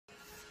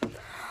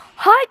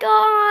Hi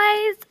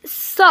guys!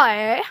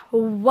 So,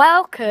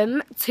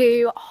 welcome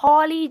to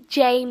Harley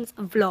James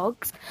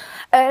Vlogs.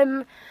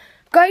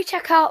 Go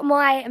check out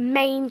my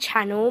main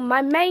channel.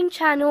 My main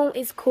channel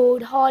is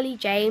called Harley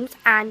James,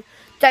 and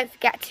don't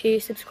forget to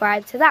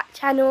subscribe to that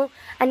channel.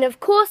 And of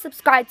course,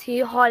 subscribe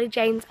to Harley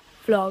James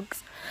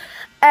Vlogs.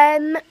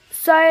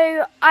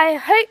 So I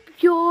hope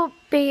you'll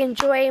be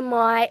enjoying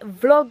my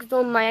vlogs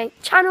on my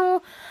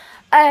channel.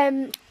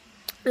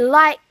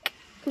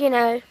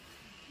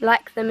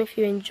 Like them if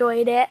you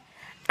enjoyed it,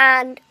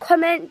 and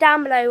comment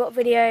down below what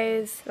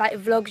videos, like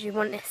vlogs, you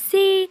want to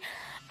see.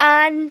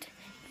 And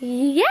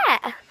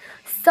yeah,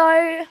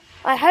 so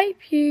I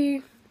hope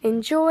you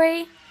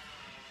enjoy,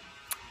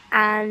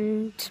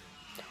 and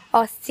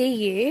I'll see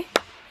you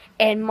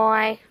in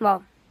my,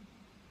 well,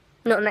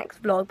 not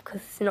next vlog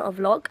because it's not a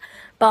vlog,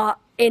 but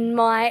in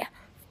my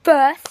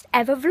first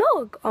ever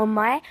vlog on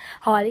my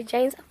Harley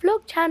James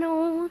vlog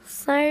channel.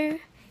 So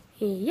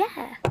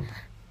yeah,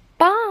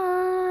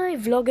 bye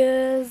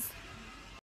vloggers.